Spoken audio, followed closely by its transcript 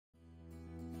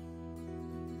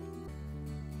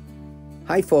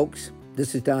Hi, folks.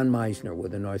 This is Don Meisner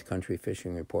with the North Country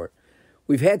Fishing Report.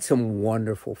 We've had some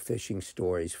wonderful fishing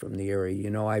stories from the area. You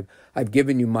know, I've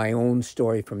given you my own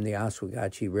story from the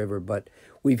Oswegatchie River, but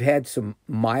we've had some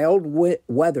mild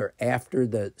weather after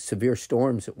the severe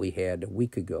storms that we had a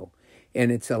week ago,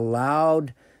 and it's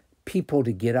allowed people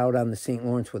to get out on the St.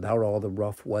 Lawrence without all the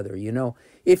rough weather. You know,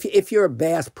 if you're a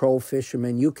Bass Pro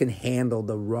fisherman, you can handle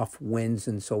the rough winds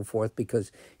and so forth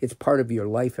because it's part of your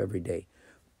life every day.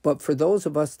 But for those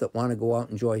of us that want to go out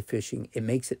and enjoy fishing, it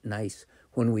makes it nice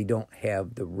when we don't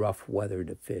have the rough weather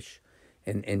to fish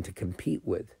and to compete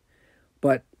with.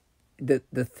 But the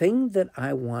thing that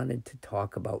I wanted to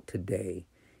talk about today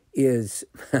is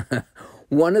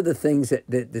one of the things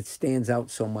that stands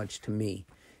out so much to me,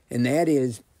 and that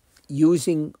is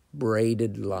using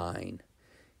braided line.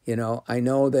 You know, I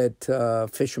know that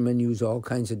fishermen use all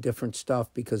kinds of different stuff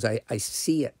because I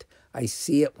see it. I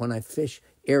see it when I fish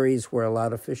areas where a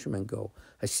lot of fishermen go.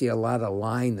 I see a lot of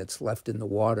line that's left in the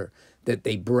water that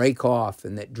they break off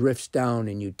and that drifts down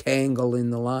and you tangle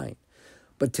in the line.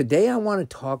 But today I want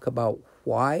to talk about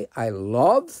why I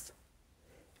love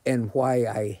and why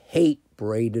I hate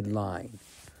braided line.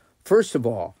 First of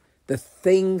all, the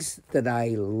things that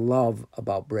I love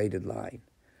about braided line.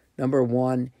 Number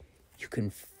one, you can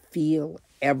feel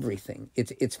everything.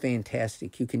 It's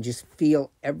fantastic. You can just feel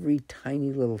every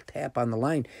tiny little tap on the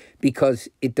line because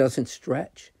it doesn't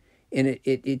stretch. And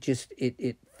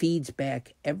it feeds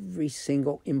back every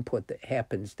single input that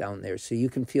happens down there. So you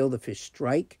can feel the fish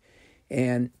strike.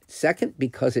 And second,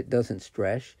 because it doesn't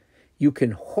stretch, you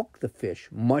can hook the fish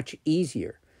much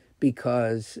easier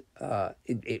because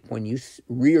when you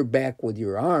rear back with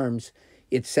your arms,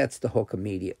 it sets the hook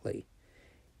immediately.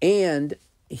 And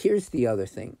here's the other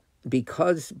thing.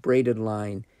 Because braided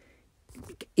line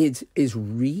is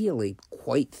really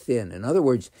quite thin. In other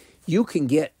words, you can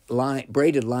get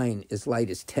braided line as light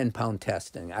as 10-pound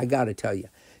test. And I got to tell you,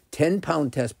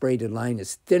 10-pound test braided line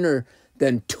is thinner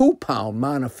than 2-pound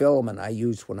monofilament I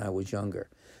used when I was younger.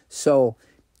 So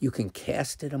you can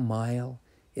cast it a mile.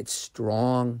 It's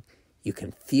strong. You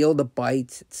can feel the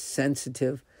bites. It's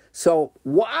sensitive. So,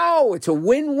 wow, it's a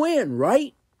win-win,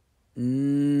 right?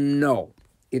 No,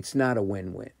 it's not a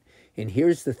win-win. And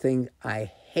here's the thing I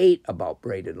hate about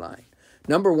braided line.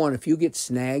 Number one, if you get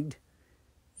snagged,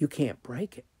 you can't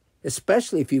break it,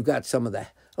 especially if you've got some of the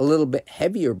a little bit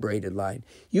heavier braided line.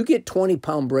 You get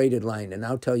 20-pound braided line, and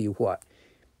I'll tell you what,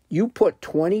 you put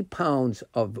 20 pounds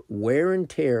of wear and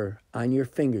tear on your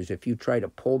fingers. If you try to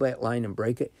pull that line and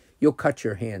break it, you'll cut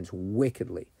your hands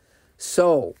wickedly.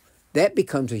 So that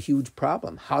becomes a huge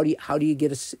problem. How do you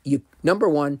get number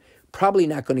one, probably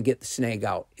not going to get the snag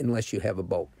out unless you have a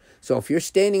boat. So if you're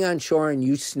standing on shore and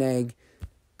you snag,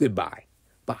 goodbye.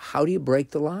 But how do you break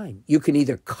the line? You can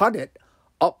either cut it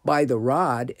up by the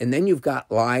rod, and then you've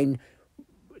got line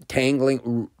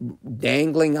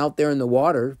dangling out there in the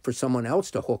water for someone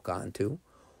else to hook onto.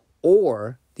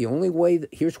 Or the only way,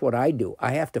 here's what I do.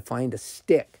 I have to find a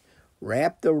stick,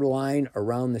 wrap the line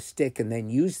around the stick, and then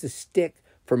use the stick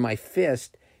for my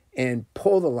fist and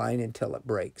pull the line until it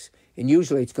breaks. And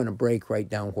usually it's going to break right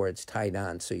down where it's tied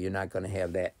on, so you're not going to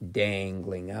have that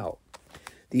dangling out.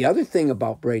 The other thing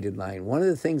about braided line, one of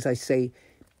the things I say,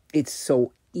 it's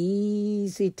so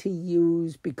easy to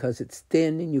use because it's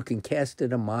thin and you can cast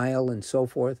it a mile and so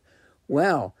forth.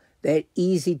 Well, that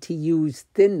easy to use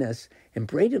thinness, and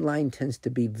braided line tends to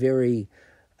be very,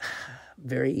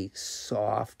 very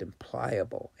soft and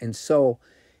pliable. And so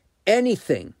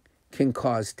anything can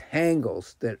cause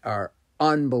tangles that are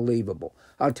unbelievable.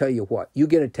 I'll tell you what, you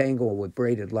get a tangle with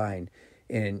braided line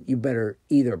and you better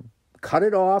either cut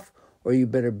it off or you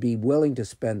better be willing to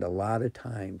spend a lot of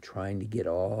time trying to get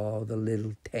all the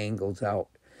little tangles out.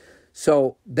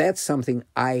 So that's something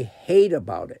I hate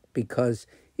about it because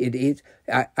it is.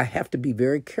 I have to be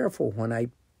very careful when I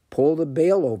pull the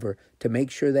bail over to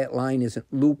make sure that line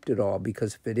isn't looped at all,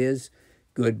 because if it is,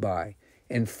 goodbye.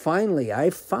 And finally, I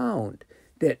found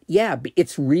that, yeah,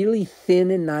 it's really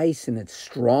thin and nice and it's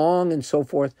strong and so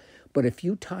forth, but if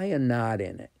you tie a knot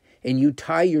in it and you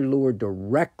tie your lure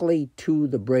directly to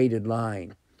the braided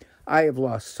line, I have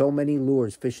lost so many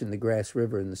lures fishing the Grass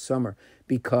River in the summer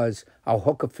because I'll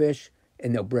hook a fish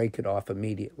and they'll break it off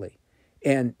immediately.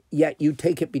 And yet you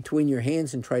take it between your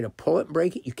hands and try to pull it and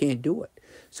break it, you can't do it.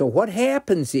 So what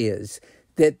happens is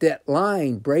that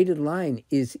line, braided line,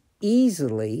 is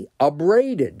easily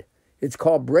abraded. It's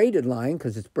called braided line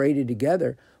because it's braided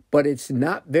together, but it's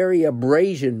not very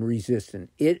abrasion resistant.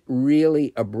 It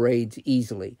really abrades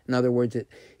easily. In other words,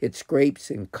 it scrapes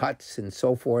and cuts and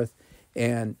so forth.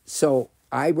 And so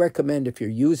I recommend if you're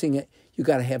using it, you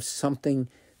got to have something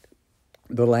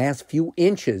the last few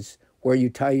inches where you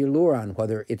tie your lure on,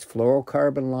 whether it's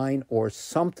fluorocarbon line or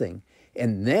something.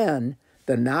 And then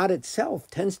the knot itself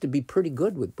tends to be pretty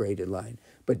good with braided line,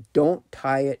 but don't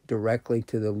tie it directly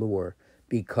to the lure,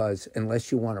 because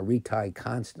unless you want to retie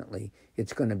constantly,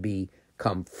 it's going to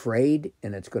become frayed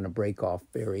and it's going to break off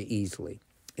very easily.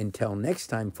 Until next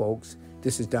time, folks,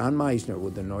 this is Don Meisner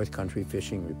with the North Country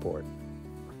Fishing Report.